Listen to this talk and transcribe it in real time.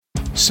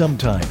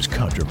sometimes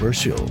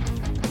controversial,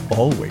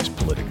 always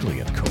politically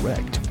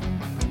incorrect,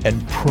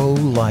 and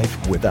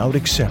pro-life without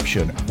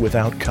exception,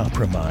 without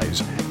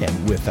compromise,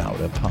 and without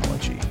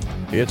apology.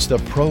 It's the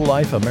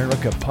Pro-Life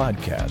America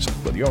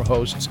podcast with your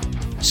hosts,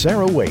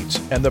 Sarah Waits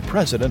and the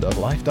president of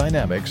Life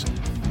Dynamics,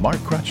 Mark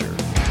Crutcher.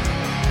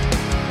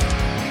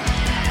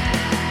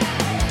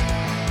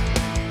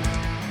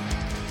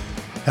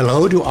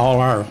 Hello to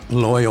all our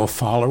loyal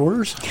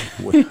followers.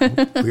 We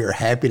are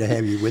happy to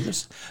have you with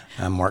us.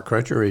 I'm Mark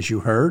Crutcher, as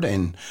you heard,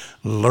 and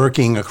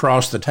lurking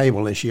across the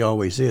table, as she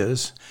always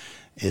is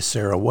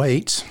Sarah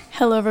Waits.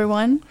 Hello,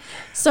 everyone.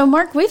 So,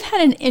 Mark, we've had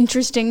an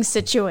interesting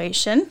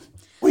situation.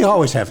 We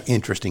always have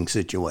interesting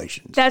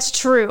situations. That's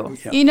true.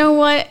 Yeah. You know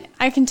what?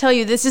 I can tell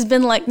you this has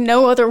been like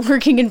no other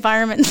working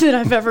environment that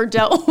I've ever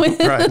dealt with.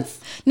 Right.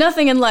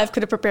 Nothing in life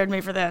could have prepared me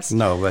for this.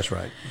 No, that's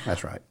right.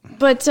 That's right.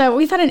 But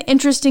we've had an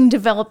interesting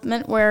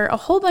development where a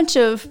whole bunch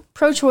of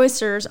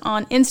pro-choicers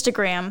on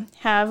Instagram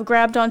have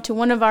grabbed onto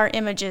one of our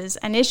images,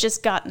 and it's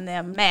just gotten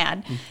them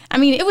mad. I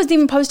mean, it was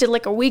even posted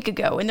like a week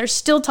ago, and they're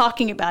still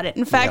talking about it.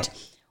 In fact,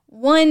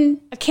 one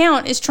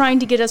account is trying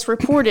to get us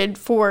reported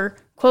for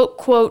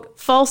quote,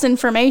 false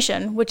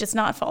information, which is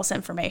not false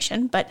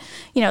information, but,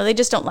 you know, they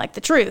just don't like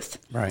the truth.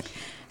 Right.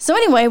 So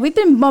anyway, we've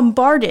been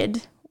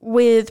bombarded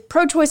with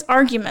pro-choice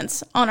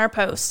arguments on our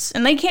posts,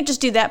 and they can't just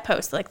do that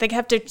post. Like, they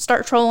have to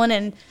start trolling,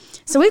 and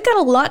so we've got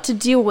a lot to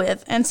deal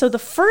with. And so the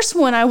first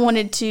one I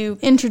wanted to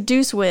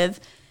introduce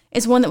with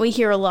is one that we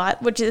hear a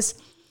lot, which is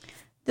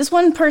this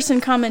one person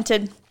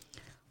commented,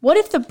 "What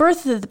if the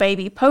birth of the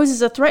baby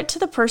poses a threat to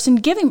the person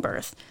giving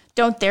birth?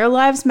 Don't their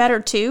lives matter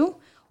too?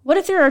 What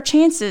if there are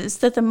chances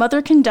that the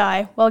mother can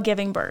die while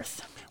giving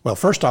birth?" Well,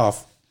 first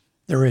off,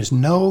 there is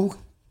no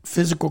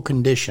physical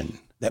condition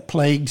that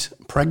plagues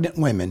pregnant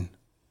women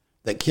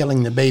that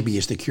killing the baby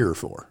is the cure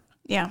for.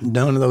 Yeah.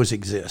 None of those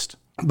exist.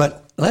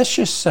 But let's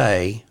just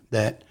say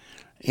that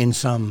in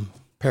some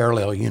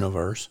parallel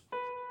universe,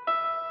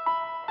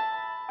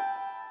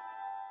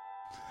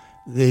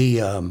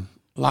 the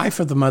life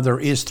of the mother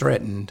is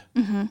threatened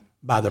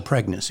by the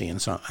pregnancy.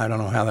 And so I don't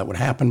know how that would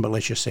happen, but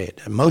let's just say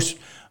it. Most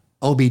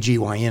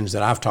OBGYNs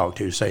that I've talked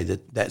to say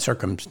that that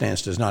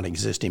circumstance does not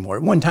exist anymore.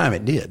 At one time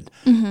it did,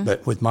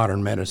 but with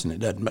modern medicine it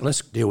doesn't. But let's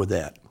deal with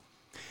that.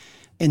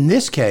 In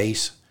this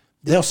case,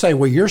 they'll say,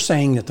 well, you're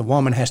saying that the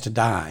woman has to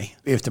die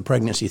if the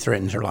pregnancy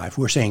threatens her life.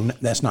 We're saying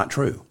that's not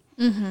true.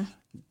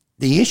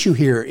 The issue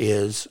here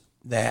is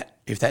that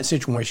if that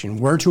situation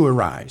were to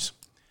arise,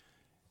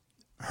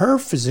 her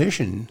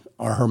physician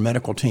or her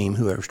medical team,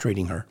 whoever's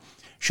treating her,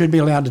 should be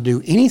allowed to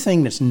do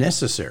anything that's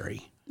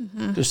necessary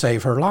to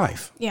save her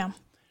life. Yeah.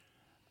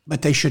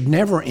 But they should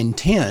never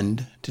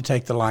intend to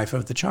take the life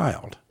of the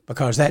child,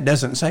 because that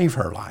doesn't save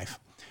her life.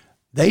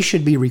 They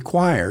should be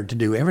required to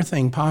do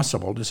everything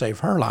possible to save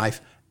her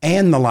life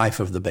and the life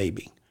of the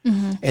baby.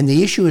 And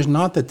the issue is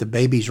not that the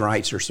baby's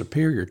rights are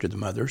superior to the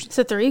mother's. It's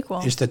that they're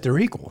equal. It's that they're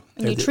equal.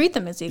 And you treat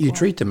them as equal. You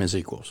treat them as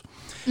equals.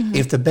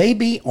 If the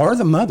baby or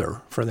the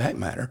mother, for that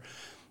matter,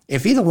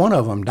 if either one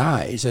of them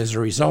dies as a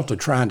result of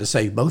trying to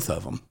save both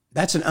of them,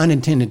 that's an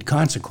unintended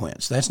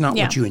consequence. That's not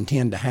what you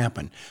intend to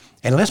happen.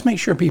 And let's make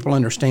sure people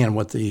understand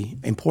what the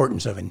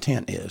importance of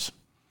intent is.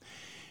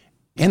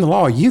 In the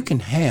law, you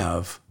can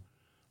have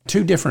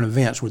two different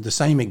events with the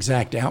same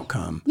exact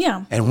outcome.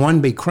 Yeah. And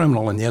one be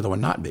criminal and the other one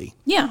not be.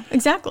 Yeah,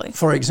 exactly.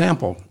 For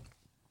example,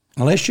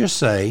 let's just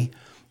say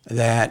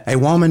that a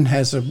woman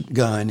has a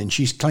gun and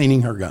she's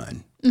cleaning her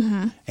gun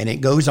and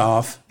it goes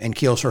off and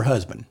kills her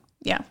husband.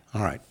 Yeah.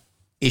 All right.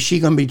 Is she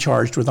going to be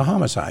charged with a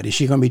homicide? Is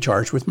she going to be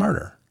charged with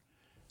murder?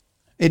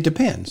 It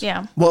depends.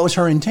 Yeah. What was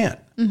her intent?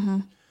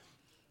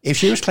 If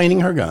she was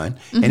cleaning her gun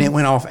and it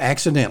went off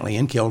accidentally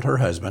and killed her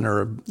husband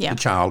or a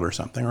child or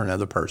something or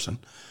another person,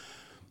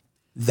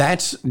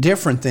 that's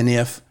different than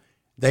if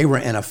they were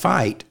in a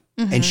fight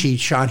and she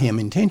shot him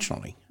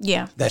intentionally.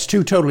 Yeah. That's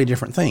two totally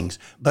different things.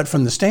 But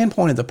from the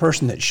standpoint of the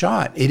person that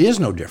shot, it is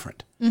no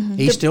different.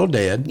 He's still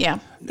dead. Yeah.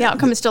 The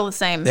outcome is still the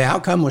same. The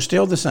outcome was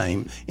still the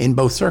same in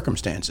both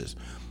circumstances.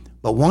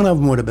 But one of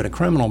them would have been a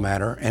criminal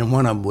matter and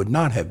one of them would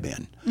not have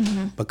been,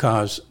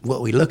 because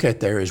what we look at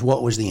there is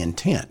what was the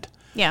intent.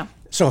 Yeah.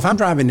 So if I'm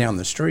driving down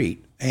the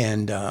street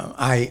and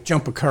I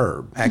jump a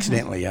curb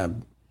accidentally, I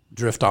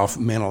drift off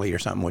mentally or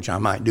something, which I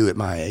might do at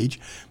my age,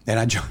 and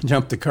I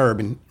jump the curb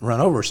and run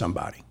over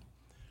somebody,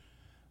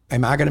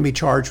 am I going to be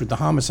charged with the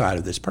homicide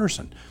of this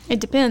person? It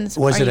depends.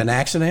 Was it an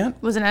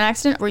accident? Was it an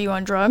accident? Were you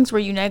on drugs? Were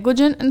you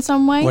negligent in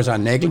some way? Was I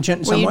negligent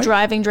in some way? Were you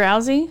driving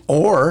drowsy?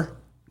 Or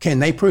can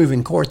they prove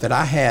in court that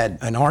I had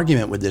an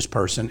argument with this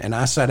person and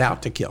I set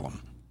out to kill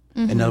him?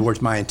 In other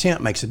words, my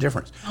intent makes a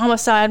difference.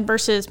 Homicide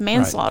versus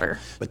manslaughter.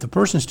 Right. But the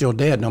person's still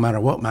dead no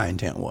matter what my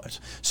intent was.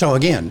 So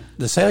again,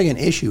 the salient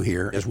issue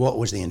here is what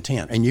was the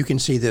intent. And you can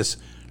see this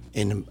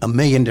in a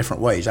million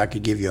different ways. I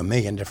could give you a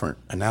million different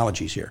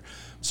analogies here.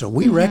 So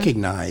we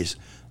recognize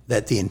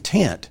that the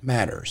intent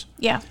matters.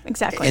 Yeah,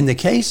 exactly. In the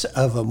case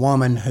of a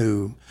woman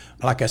who,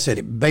 like I said,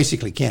 it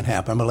basically can't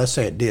happen, but let's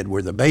say it did,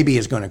 where the baby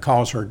is going to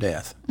cause her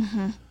death.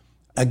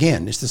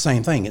 again, it's the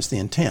same thing. It's the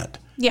intent.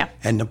 Yeah.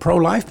 And the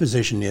pro-life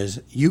position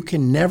is you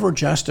can never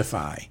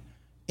justify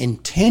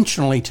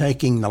intentionally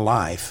taking the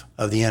life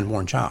of the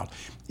unborn child.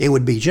 It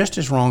would be just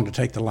as wrong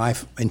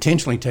to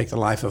intentionally take the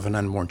life of an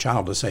unborn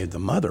child to save the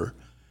mother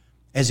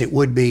as it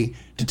would be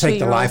to take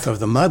the life of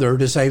the mother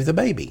to save the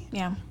baby.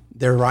 Yeah.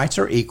 Their rights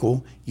are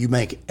equal. You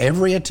make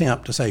every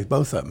attempt to save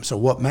both of them. So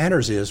what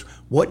matters is,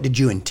 what did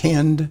you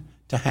intend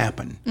to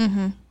happen?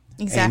 Mm-hmm.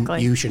 Exactly.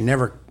 And you should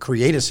never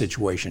create a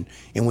situation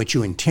in which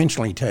you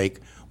intentionally take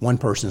one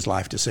person's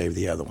life to save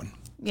the other one.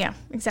 Yeah,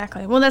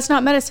 exactly. Well, that's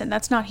not medicine.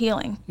 That's not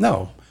healing.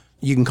 No.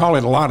 You can call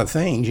it a lot of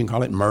things. You can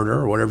call it murder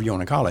or whatever you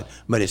want to call it,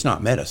 but it's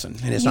not medicine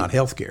and it's not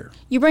health care.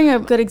 You bring a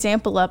good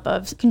example up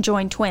of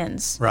conjoined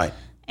twins. Right.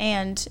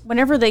 And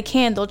whenever they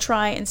can, they'll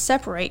try and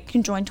separate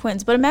conjoined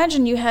twins. But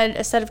imagine you had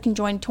a set of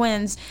conjoined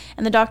twins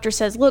and the doctor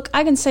says, look,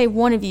 I can save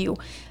one of you,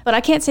 but I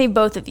can't save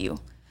both of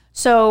you.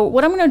 So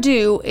what I'm going to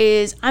do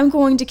is I'm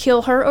going to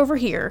kill her over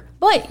here,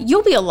 but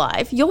you'll be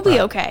alive. You'll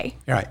be okay.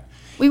 Right.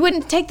 We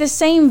wouldn't take the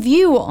same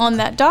view on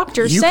that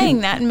doctor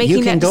saying that and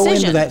making that decision. You can go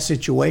into that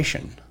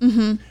situation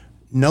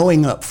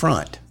knowing up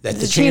front that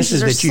the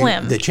chances are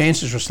slim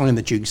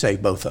that you can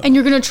save both of them. And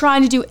you're going to try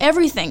to do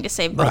everything to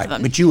save both of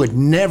them. But you would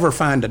never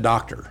find a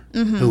doctor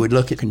who would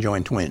look at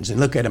conjoined twins and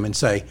look at them and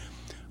say,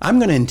 I'm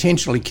going to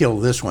intentionally kill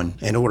this one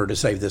in order to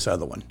save this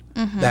other one.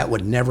 That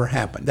would never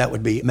happen. That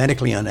would be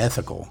medically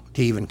unethical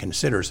to even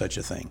consider such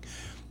a thing.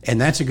 And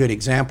that's a good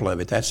example of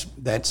it.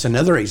 That's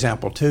another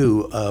example,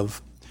 too,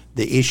 of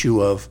the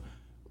issue of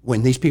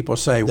when these people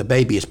say the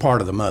baby is part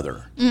of the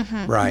mother,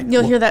 right?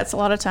 You'll hear that a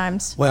lot of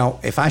times. Well,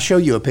 if I show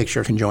you a picture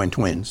of conjoined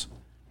twins,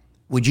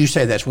 would you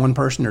say that's one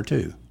person or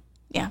two?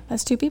 Yeah,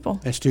 that's two people.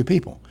 That's two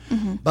people.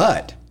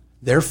 But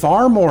they're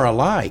far more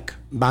alike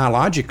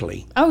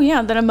biologically. Oh,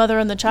 yeah, than a mother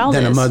and the child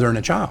Than a mother and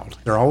a child.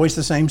 They're always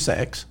the same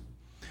sex.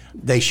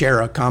 They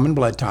share a common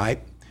blood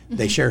type.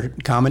 They share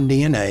common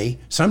DNA.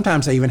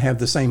 Sometimes they even have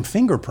the same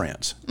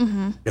fingerprints.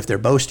 If they're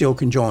both still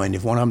conjoined,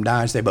 if one of them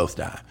dies, they both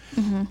die.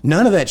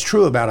 None of that's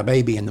true about a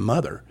baby and the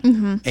mother.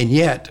 And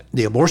yet,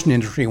 the abortion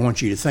industry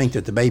wants you to think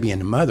that the baby and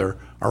the mother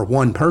are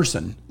one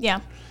person.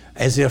 Yeah.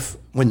 As if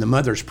when the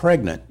mother's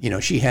pregnant,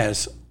 she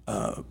has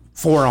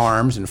 4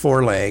 arms and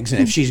 4 legs,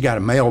 and if she's got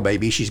a male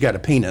baby, she's got a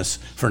penis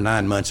for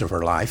 9 months of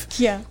her life.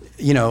 Yeah.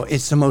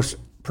 It's the most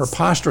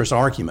preposterous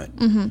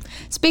argument.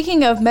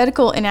 Speaking of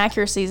medical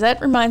inaccuracies, that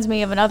reminds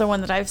me of another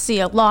one that I see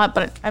a lot,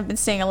 but I've been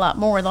seeing a lot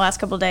more in the last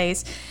couple of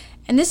days.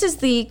 And this is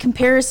the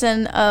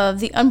comparison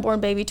of the unborn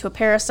baby to a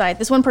parasite.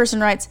 This one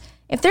person writes,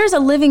 if there's a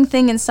living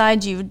thing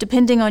inside you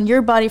depending on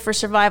your body for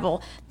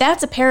survival,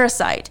 that's a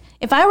parasite.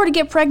 If I were to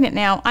get pregnant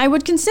now, I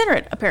would consider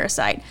it a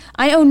parasite.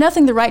 I owe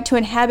nothing the right to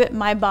inhabit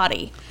my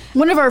body.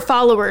 One of our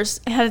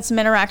followers had some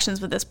interactions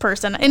with this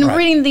person, and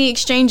reading the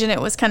exchange in it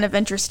was kind of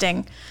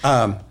interesting.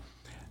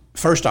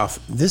 First off,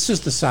 this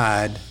is the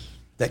side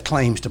that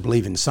claims to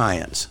believe in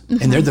science,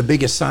 and they're the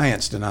biggest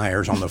science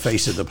deniers on the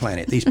face of the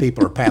planet. These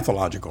people are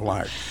pathological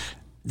liars.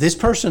 This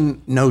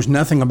person knows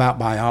nothing about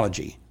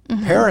biology.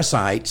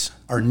 Parasites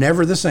are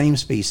never the same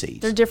species.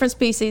 They're different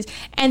species,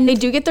 and they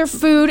do get their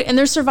food and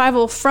their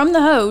survival from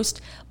the host,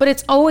 but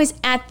it's always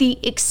at the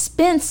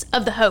expense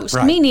of the host,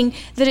 meaning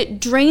that it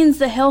drains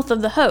the health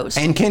of the host.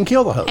 And can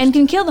kill the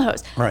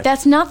host. Right.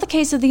 That's not the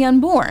case of the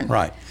unborn.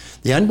 Right.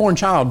 The unborn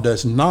child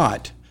does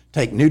not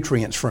take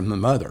nutrients from the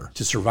mother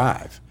to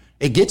survive.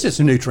 It gets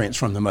its nutrients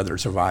from the mother to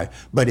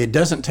survive, but it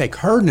doesn't take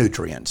her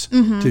nutrients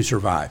to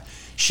survive.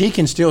 She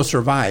can still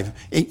survive.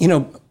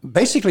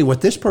 Basically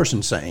what this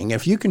person's saying,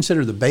 if you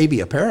consider the baby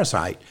a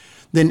parasite,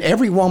 then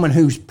every woman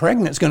who's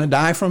pregnant is going to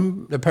die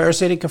from the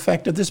parasitic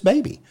effect of this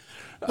baby.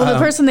 Well, the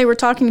person they were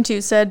talking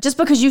to said, just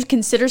because you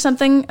consider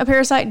something a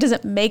parasite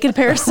doesn't make it a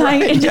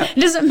parasite. It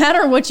doesn't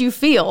matter what you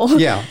feel.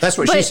 Yeah, that's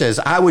what she says.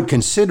 I would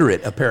consider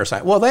it a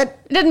parasite. Well, it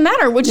doesn't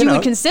matter what you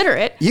would consider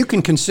it. You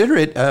can consider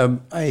it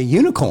a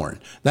unicorn.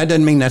 That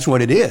doesn't mean that's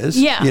what it is.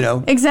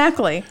 Yeah,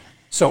 exactly.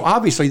 So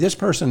obviously this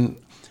person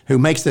who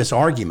makes this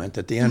argument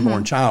that the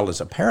unborn child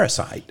is a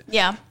parasite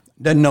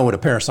doesn't know what a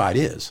parasite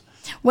is.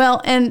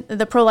 Well, and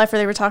the pro-lifer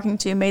they were talking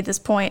to made this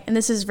point, and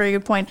this is a very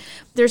good point.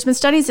 There's been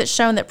studies that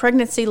shown that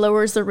pregnancy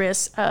lowers the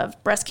risk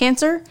of breast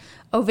cancer,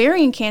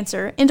 ovarian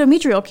cancer,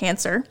 endometrial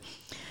cancer.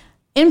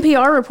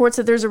 NPR reports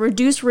that there's a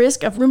reduced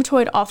risk of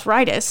rheumatoid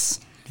arthritis.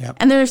 Yep.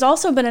 And there's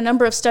also been a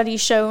number of studies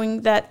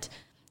showing that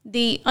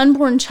the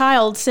unborn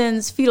child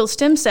sends fetal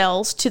stem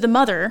cells to the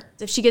mother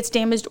if she gets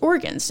damaged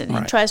organs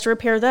and tries to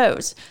repair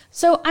those.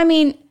 So, I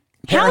mean...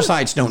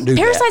 Parasites don't do that.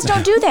 Parasites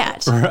don't do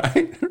that.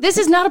 Right. This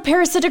is not a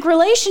parasitic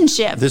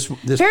relationship. This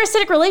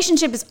parasitic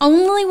relationship is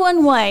only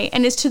one way,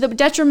 and is to the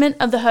detriment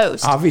of the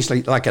host.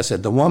 Obviously, like I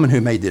said, the woman who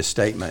made this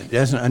statement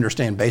doesn't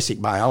understand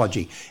basic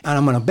biology, and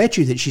I'm going to bet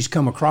you that she's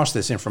come across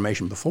this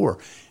information before,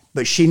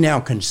 but she now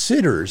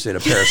considers it a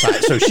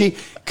parasite. So she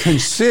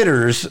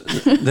considers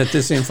that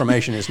this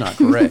information is not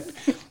correct.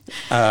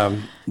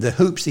 The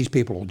hoops these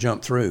people will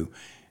jump through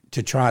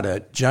to try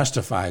to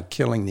justify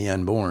killing the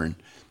unborn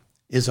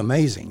is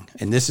amazing.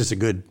 And this is a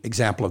good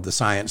example of the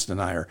science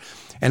denier.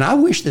 And I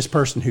wish this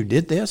person who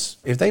did this,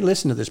 if they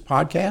listen to this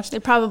podcast, They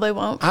probably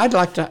won't. I'd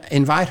like to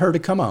invite her to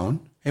come on,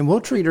 and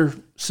we'll treat her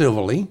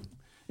civilly,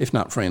 if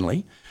not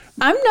friendly.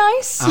 I'm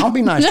nice. I'll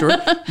be nice to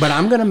her, but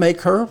I'm going to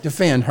make her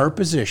defend her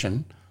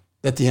position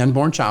that the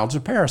unborn child's a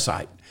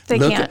parasite. They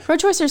can't.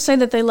 Pro-choicers say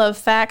that they love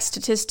facts,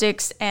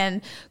 statistics,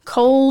 and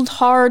cold,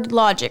 hard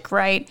logic,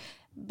 right?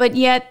 But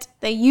yet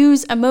they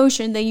use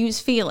emotion, they use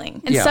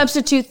feeling, and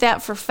substitute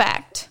that for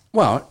fact.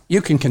 Well,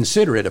 you can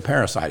consider it a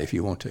parasite if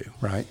you want to,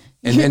 right?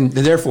 And then,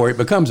 therefore, it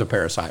becomes a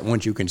parasite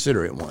once you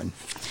consider it one.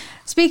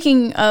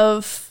 Speaking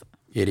of...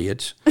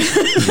 Idiots.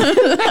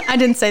 I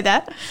didn't say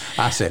that.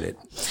 I said it.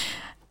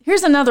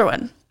 Here's another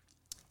one.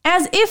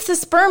 As if the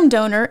sperm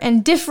donor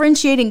and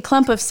differentiating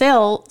clump of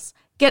cells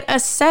get a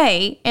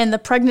say in the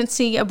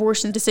pregnancy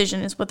abortion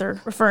decision is what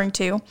they're referring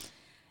to.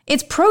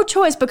 It's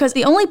pro-choice because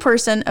the only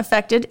person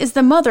affected is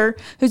the mother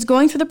who's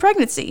going through the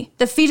pregnancy.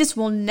 The fetus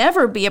will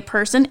never be a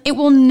person. It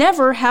will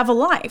never have a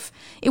life.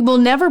 It will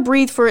never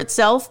breathe for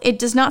itself. It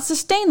does not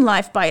sustain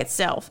life by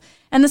itself.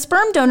 And the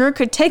sperm donor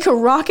could take a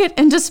rocket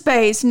into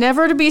space,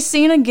 never to be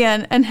seen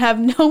again, and have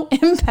no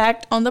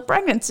impact on the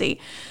pregnancy.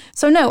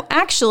 So no,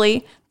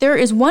 actually, there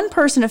is one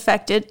person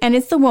affected, and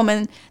it's the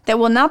woman that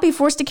will not be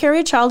forced to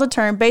carry a child to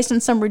term based on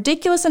some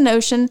ridiculous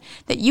notion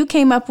that you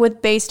came up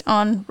with based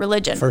on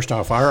religion. First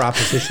off, our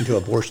opposition to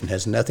abortion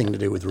has nothing to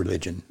do with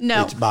religion.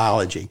 No. It's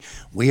biology.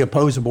 We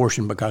oppose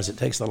abortion because it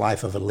takes the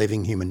life of a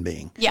living human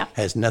being. Yeah.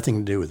 Has nothing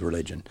to do with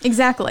religion.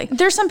 Exactly.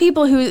 There's some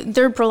people who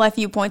their pro-life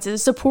viewpoints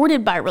is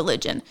supported by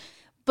religion.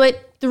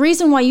 But the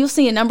reason why you'll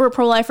see a number of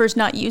pro-lifers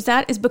not use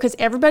that is because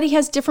everybody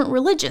has different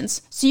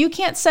religions. So you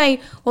can't say,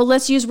 well,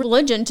 let's use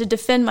religion to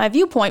defend my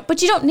viewpoint,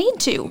 but you don't need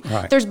to.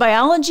 Right. There's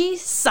biology,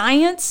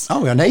 science.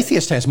 Oh, an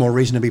atheist has more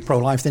reason to be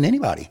pro-life than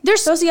anybody.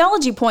 There's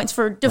sociology points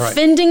for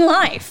defending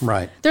life.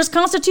 Right. There's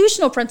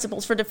constitutional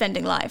principles for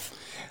defending life.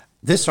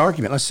 This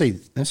argument, let's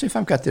see if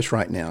I've got this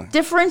right now.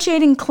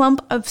 Differentiating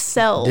clump of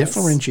cells.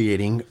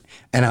 Differentiating,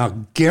 and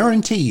I'll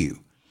guarantee you,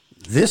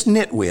 this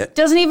nitwit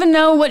doesn't even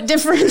know what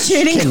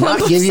differentiating clump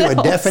cannot of give you a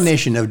cells.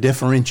 definition of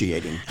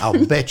differentiating.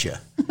 I'll bet you.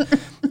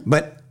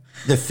 But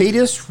the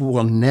fetus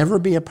will never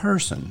be a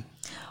person.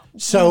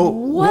 So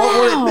what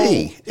will it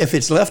be? If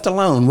it's left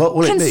alone, what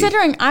will it be?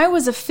 Considering I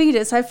was a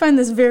fetus, I find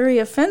this very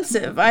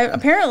offensive.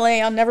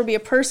 Apparently, I'll never be a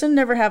person,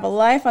 never have a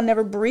life, I'll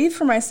never breathe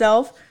for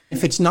myself.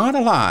 If it's not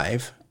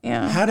alive,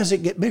 how does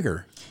it get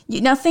bigger?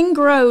 Nothing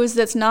grows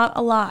that's not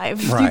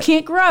alive. Right. You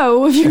can't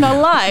grow if you're not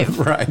alive.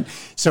 Right.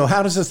 So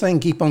how does this thing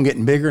keep on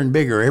getting bigger and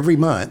bigger every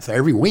month,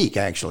 every week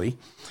actually,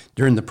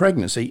 during the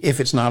pregnancy, if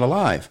it's not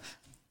alive?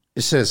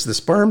 It says the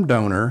sperm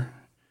donor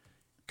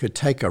could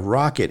take a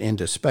rocket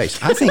into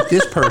space. I think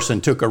this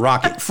person took a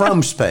rocket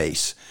from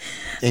space.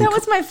 That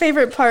was my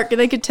favorite part.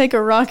 They could take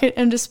a rocket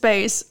into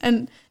space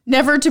and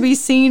never to be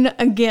seen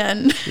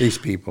again. These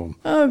people.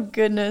 Oh,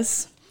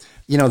 goodness.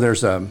 You know,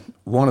 there's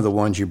one of the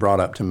ones you brought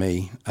up to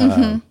me.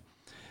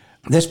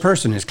 This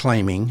person is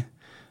claiming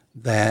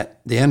that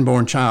the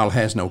unborn child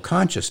has no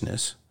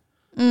consciousness.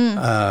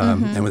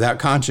 And without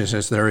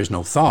consciousness, there is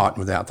no thought.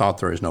 Without thought,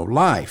 there is no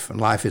life. And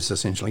life is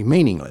essentially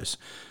meaningless.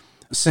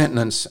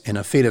 Sentience in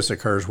a fetus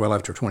occurs well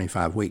after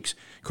 25 weeks.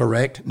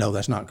 Correct? No,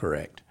 that's not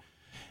correct.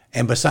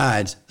 And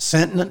besides,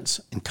 sentience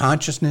and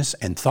consciousness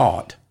and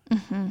thought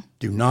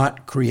do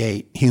not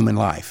create human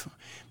life.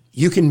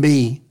 You can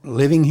be a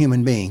living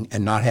human being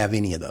and not have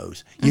any of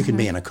those. You can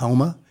be in a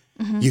coma.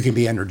 You can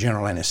be under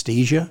general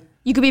anesthesia.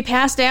 You could be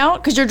passed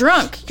out because you're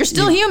drunk. You're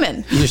still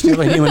human. You're still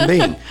a human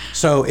being.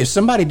 So if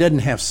somebody doesn't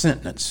have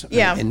sentience,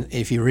 Yeah. and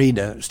if you read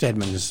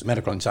Stedman's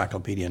Medical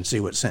Encyclopedia and see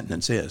what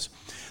sentience is,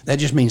 that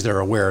just means they're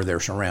aware of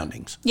their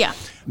surroundings. Yeah.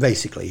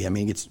 Basically, I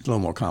mean, it's a little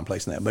more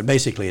complex than that, but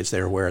basically it's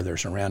they're aware of their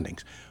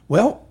surroundings.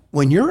 Well,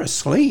 when you're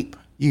asleep,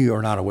 you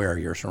are not aware of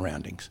your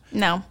surroundings.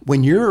 No.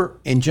 When you're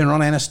in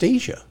general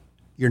anesthesia,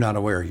 you're not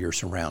aware of your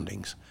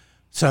surroundings.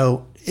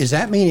 So does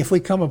that mean if we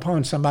come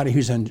upon somebody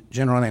who's in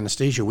general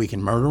anesthesia, we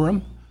can murder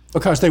them?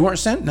 Because they weren't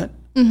sentient.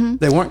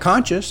 They weren't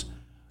conscious.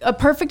 A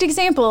perfect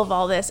example of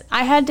all this,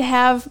 I had to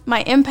have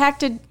my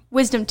impacted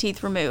wisdom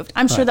teeth removed.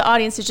 I'm sure the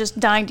audience is just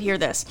dying to hear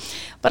this.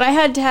 But I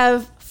had to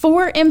have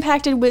 4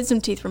 impacted wisdom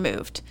teeth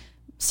removed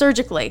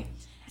surgically.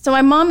 So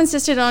my mom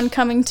insisted on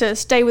coming to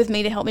stay with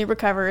me to help me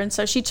recover. And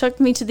so she took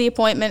me to the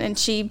appointment and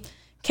she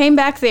came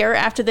back there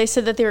after they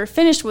said that they were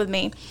finished with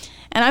me.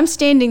 And I'm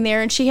standing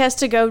there, and she has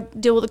to go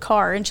deal with the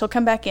car, and she'll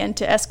come back in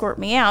to escort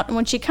me out. And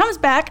when she comes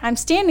back, I'm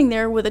standing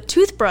there with a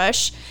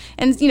toothbrush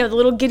and, the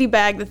little giddy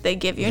bag that they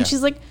give you. And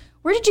she's like,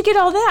 where did you get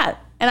all that?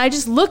 And I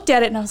just looked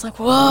at it, and I was like,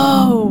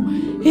 whoa,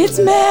 it's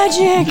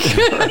magic.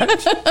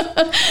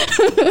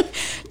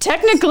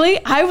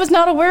 Technically, I was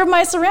not aware of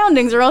my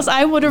surroundings, or else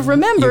I would have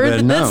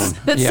remembered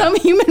that some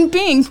human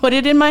being put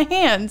it in my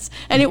hands,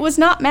 and it was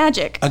not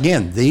magic.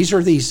 Again, these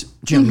are these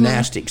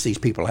gymnastics these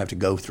people have to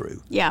go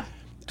through. Yeah.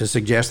 To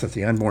suggest that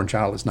the unborn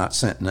child is not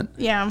sentient.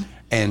 Yeah.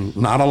 And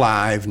not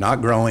alive,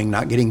 not growing,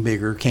 not getting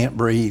bigger, can't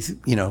breathe,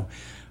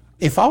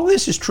 If all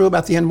this is true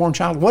about the unborn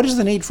child, what is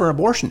the need for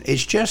abortion?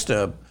 It's just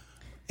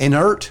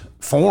inert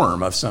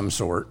form of some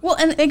sort. Well,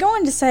 and they go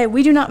on to say,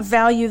 we do not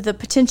value the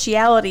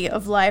potentiality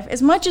of life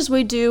as much as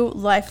we do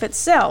life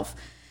itself.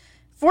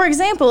 For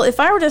example, if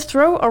I were to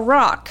throw a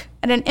rock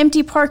at an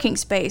empty parking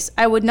space,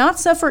 I would not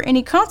suffer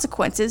any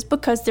consequences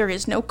because there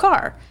is no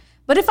car.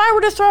 But if I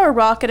were to throw a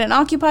rock at an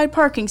occupied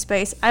parking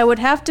space, I would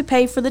have to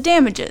pay for the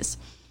damages.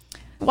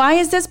 Why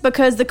is this?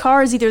 Because the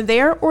car is either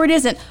there or it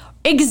isn't.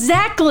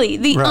 Exactly.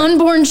 The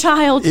unborn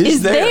child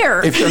is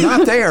there. If they're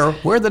not there,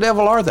 where the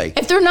devil are they?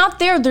 If they're not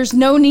there, there's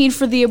no need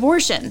for the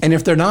abortion. And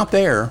if they're not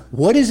there,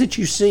 what is it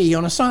you see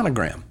on a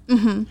sonogram?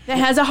 That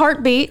has a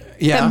heartbeat,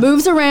 that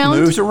moves around.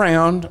 Moves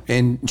around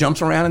and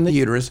jumps around in the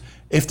uterus.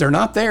 If they're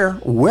not there,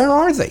 where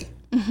are they?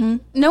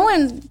 No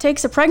one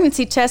takes a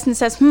pregnancy test and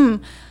says,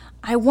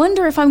 I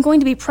wonder if I'm going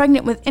to be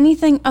pregnant with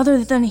anything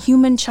other than a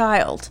human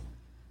child.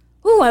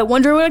 Ooh, I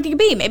wonder what it could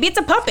be. Maybe it's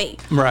a puppy.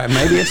 Right.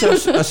 Maybe it's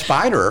a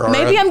spider. Or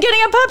maybe I'm getting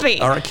a puppy.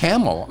 Or a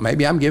camel.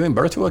 Maybe I'm giving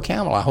birth to a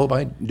camel. I hope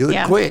I do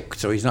it quick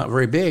so he's not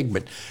very big.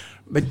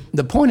 But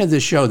the point of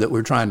this show that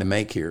we're trying to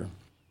make here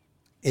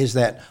is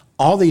that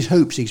all these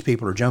hoops these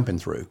people are jumping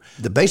through,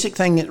 the basic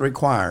thing it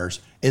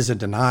requires is a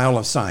denial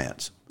of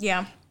science.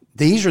 Yeah.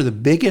 These are the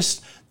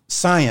biggest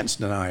science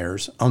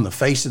deniers on the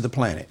face of the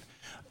planet.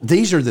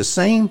 These are the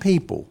same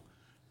people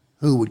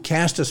who would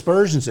cast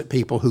aspersions at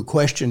people who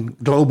question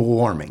global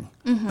warming.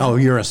 Oh,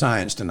 you're a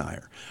science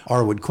denier.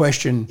 Or would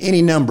question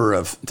any number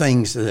of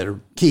things that are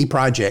key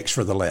projects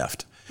for the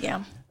left.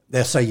 Yeah.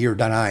 They'll say you're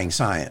denying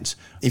science.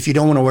 If you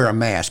don't want to wear a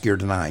mask, you're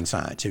denying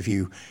science. If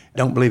you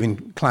don't believe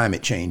in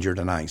climate change, you're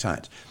denying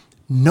science.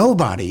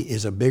 Nobody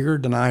is a bigger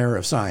denier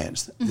of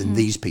science than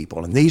these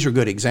people. And these are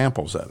good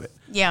examples of it.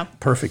 Yeah.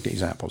 Perfect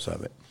examples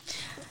of it.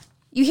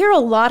 You hear a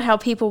lot how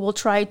people will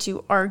try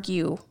to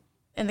argue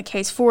in the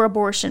case for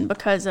abortion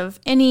because of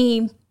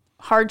any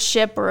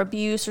hardship or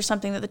abuse or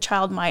something that the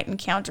child might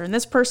encounter. And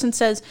this person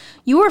says,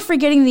 you are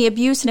forgetting the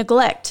abuse and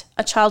neglect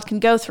a child can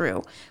go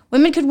through.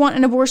 Women could want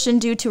an abortion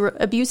due to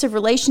abusive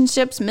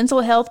relationships,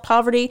 mental health,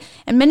 poverty,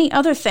 and many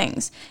other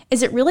things.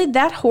 Is it really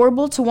that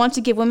horrible to want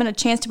to give women a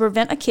chance to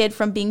prevent a kid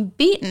from being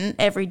beaten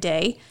every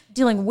day,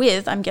 dealing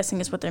with, I'm guessing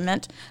is what they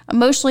meant,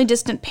 emotionally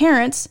distant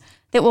parents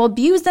that will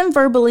abuse them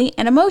verbally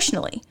and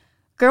emotionally,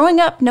 growing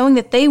up knowing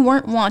that they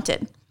weren't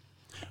wanted?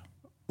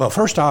 Well,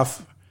 first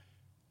off,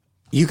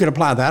 you could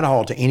apply that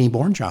all to any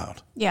born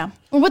child. Yeah.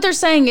 Well, what they're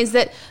saying is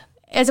that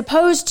as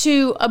opposed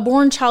to a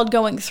born child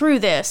going through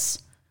this,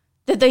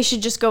 that they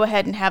should just go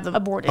ahead and have them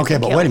aborted. Okay,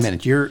 but killed. wait a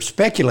minute. You're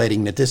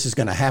speculating that this is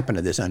going to happen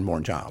to this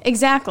unborn child.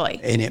 Exactly.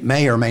 And it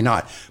may or may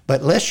not.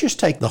 But let's just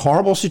take the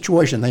horrible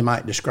situation they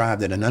might describe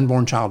that an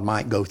unborn child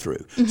might go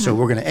through. So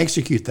we're going to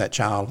execute that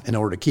child in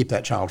order to keep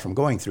that child from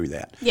going through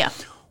that. Yeah.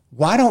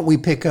 Why don't we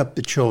pick up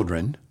the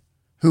children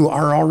who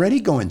are already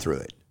going through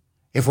it?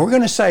 If we're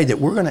going to say that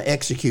we're going to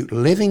execute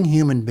living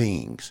human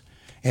beings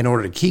in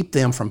order to keep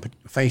them from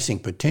facing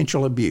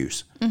potential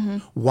abuse,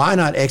 why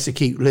not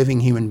execute living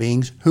human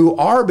beings who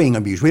are being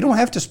abused? We don't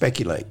have to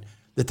speculate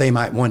that they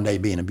might one day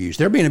be abused.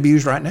 They're being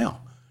abused right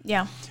now.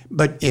 Yeah.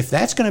 But if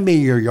that's going to be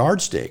your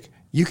yardstick,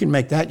 you can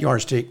make that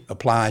yardstick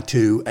apply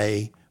to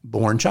a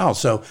born child.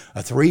 So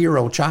a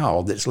 3-year-old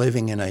child that's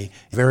living in a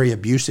very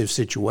abusive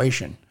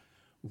situation,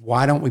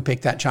 why don't we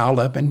pick that child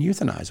up and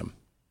euthanize them?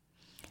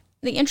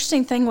 The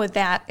interesting thing with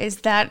that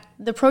is that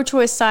the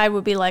pro-choice side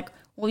would be like,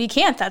 well, you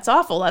can't. That's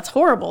awful. That's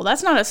horrible.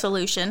 That's not a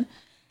solution.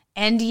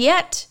 And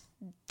yet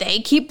they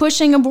keep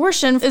pushing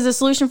abortion as a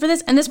solution for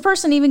this. And this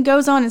person even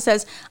goes on and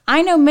says,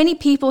 I know many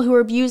people who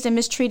are abused and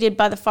mistreated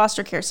by the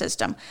foster care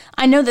system.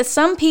 I know that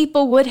some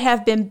people would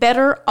have been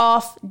better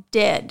off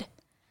dead.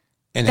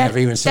 And have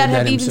even said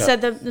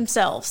that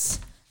themselves.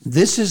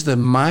 This is the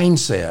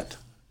mindset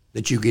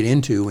that you get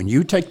into when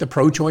you take the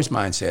pro-choice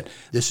mindset.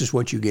 This is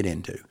what you get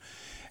into.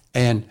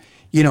 And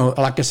you know,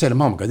 like I said a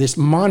moment ago, this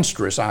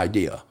monstrous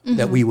idea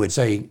that we would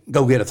say,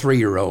 go get a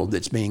 3-year-old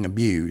that's being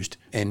abused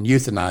and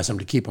euthanize them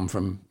to keep them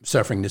from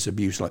suffering this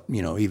abuse,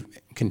 you know,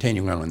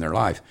 continuing on in their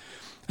life.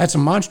 That's a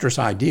monstrous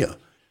idea.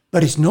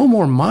 But it's no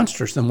more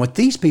monstrous than what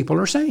these people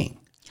are saying.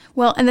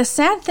 Well, and the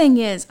sad thing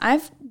is,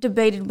 I've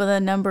debated with a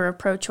number of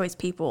pro-choice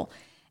people,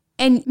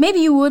 and maybe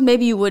you would,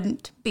 maybe you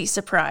wouldn't be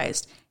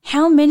surprised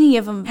how many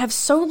of them have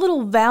so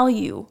little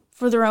value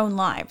for their own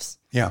lives.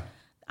 Yeah.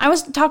 I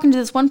was talking to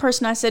this one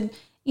person, I said,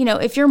 you know,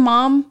 if your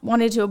mom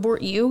wanted to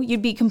abort you,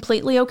 you'd be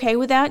completely okay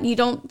with that? You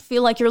don't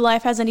feel like your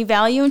life has any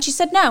value? And she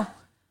said, no.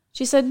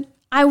 She said,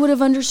 I would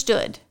have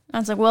understood. I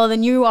was like, well,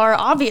 then you are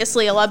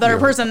obviously a lot better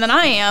person than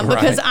I am,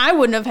 because I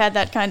wouldn't have had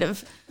that kind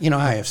of... You know,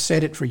 I have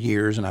said it for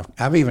years, and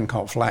I've even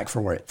caught flack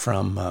for it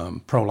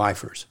from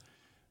pro-lifers.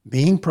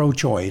 Being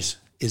pro-choice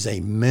is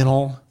a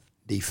mental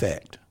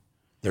defect.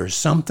 There's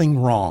something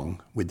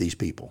wrong with these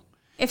people.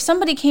 If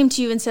somebody came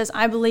to you and says,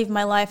 I believe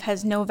my life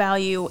has no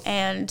value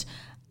and...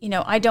 you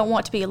know, I don't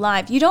want to be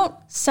alive. You don't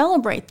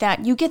celebrate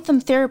that. You get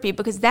them therapy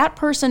because that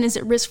person is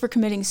at risk for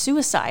committing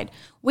suicide.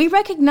 We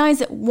recognize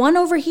that one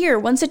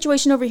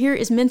situation over here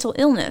is mental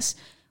illness,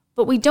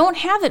 but we don't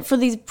have it for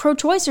these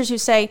pro-choicers who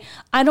say,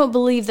 I don't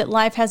believe that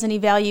life has any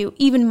value,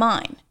 even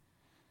mine.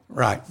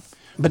 Right.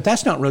 But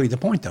that's not really the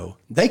point, though.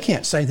 They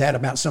can't say that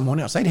about someone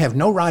else. They'd have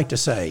no right to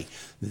say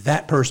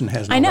that person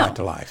has no right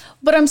to life.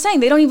 But I'm saying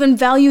they don't even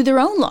value their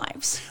own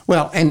lives.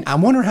 Well, and I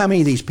wonder how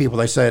many of these people,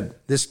 they said,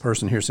 this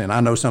person here saying,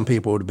 I know some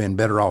people would have been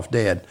better off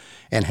dead,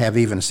 and have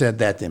even said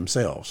that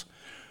themselves.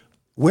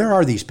 Where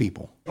are these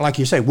people? Like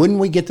you say, wouldn't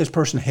we get this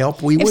person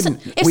help? We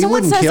wouldn't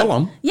kill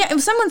them. Yeah,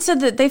 if someone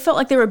said that they felt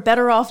like they were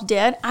better off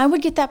dead, I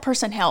would get that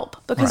person help,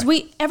 because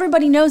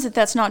everybody knows that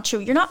that's not true.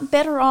 You're not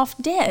better off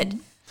dead.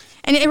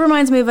 And it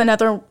reminds me of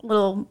another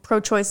little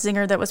pro-choice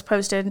zinger that was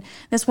posted.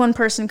 This one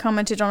person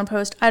commented on a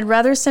post, I'd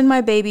rather send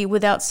my baby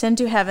without sin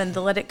to heaven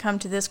than let it come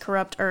to this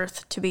corrupt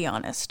earth, to be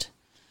honest.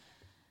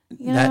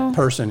 That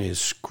person is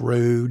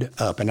screwed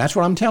up. And that's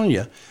what I'm telling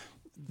you.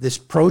 This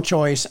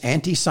pro-choice,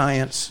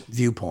 anti-science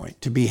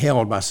viewpoint, to be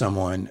held by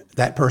someone,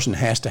 that person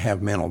has to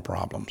have mental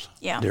problems.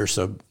 Yeah. There's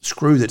a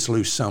screw that's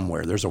loose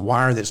somewhere. There's a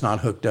wire that's not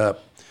hooked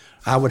up.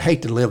 I would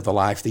hate to live the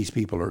life these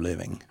people are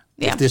living,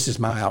 if this is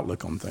my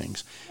outlook on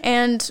things.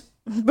 And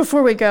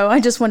before we go, I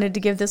just wanted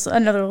to give this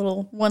another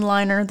little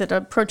one-liner that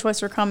a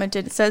pro-choicer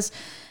commented. It says,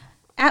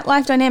 at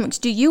Life Dynamics,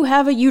 do you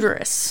have a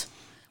uterus?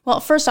 Well,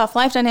 first off,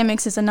 Life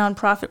Dynamics is a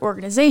nonprofit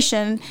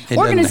organization. It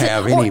doesn't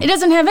have anything. It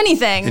doesn't have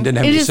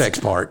any sex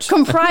parts.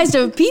 Comprised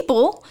of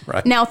people.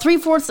 Right. Now,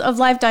 3/4 of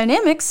Life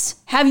Dynamics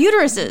have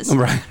uteruses.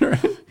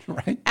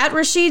 Right. At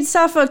Rashid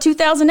Safa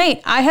 2008,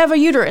 I have a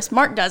uterus.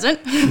 Mark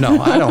doesn't.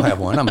 No, I don't have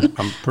one.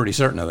 I'm pretty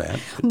certain of that.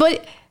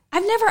 But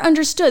I've never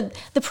understood.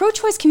 The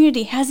pro-choice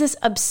community has this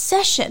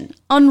obsession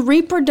on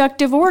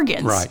reproductive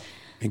organs. Right.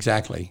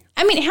 Exactly.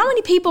 I mean, how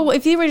many people,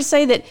 if you were to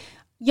say that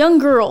young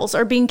girls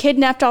are being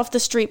kidnapped off the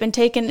street and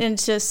taken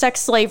into sex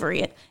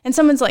slavery, and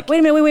someone's like, wait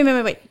a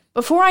minute.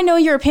 Before I know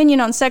your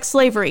opinion on sex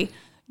slavery,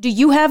 do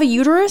you have a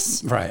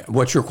uterus? Right.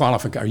 What's your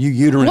qualification? Are you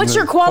uterine? What's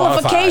your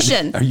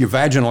qualification? Are you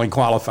vaginally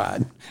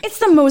qualified? It's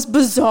the most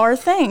bizarre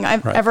thing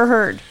I've ever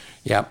heard.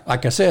 Yeah.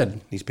 Like I said,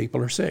 these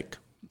people are sick.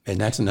 And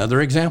that's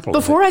another example.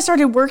 Before I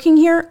started working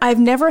here, I've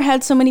never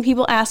had so many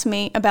people ask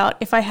me about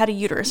if I had a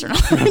uterus or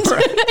not.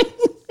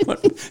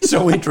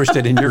 So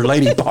interested in your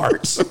lady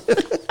parts.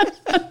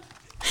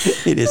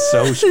 It is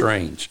so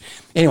strange.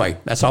 Anyway,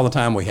 that's all the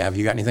time we have.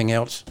 You got anything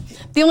else?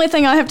 The only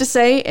thing I have to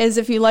say is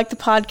if you like the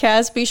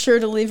podcast, be sure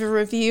to leave a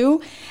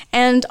review.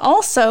 And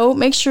also,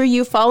 make sure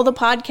you follow the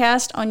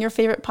podcast on your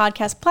favorite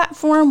podcast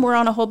platform. We're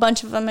on a whole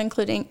bunch of them,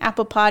 including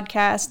Apple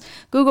Podcasts,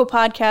 Google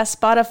Podcasts,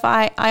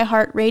 Spotify,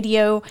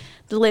 iHeartRadio.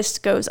 The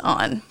list goes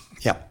on.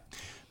 Yep.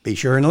 Be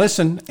sure and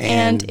listen.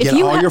 And get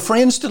all your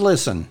friends to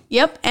listen.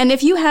 Yep. And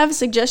if you have a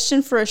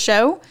suggestion for a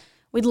show,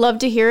 we'd love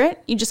to hear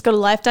it. You just go to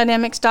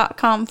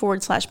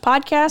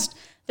lifedynamics.com/podcast.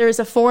 There is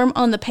a form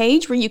on the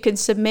page where you can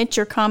submit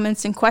your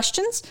comments and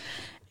questions,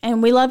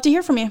 and we love to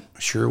hear from you.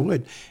 Sure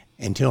would.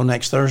 Until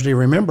next Thursday,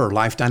 remember,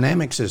 Life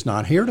Dynamics is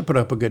not here to put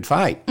up a good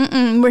fight.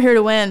 We're here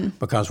to win.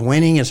 Because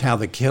winning is how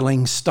the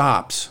killing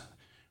stops.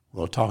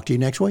 We'll talk to you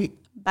next week.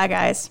 Bye,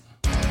 guys.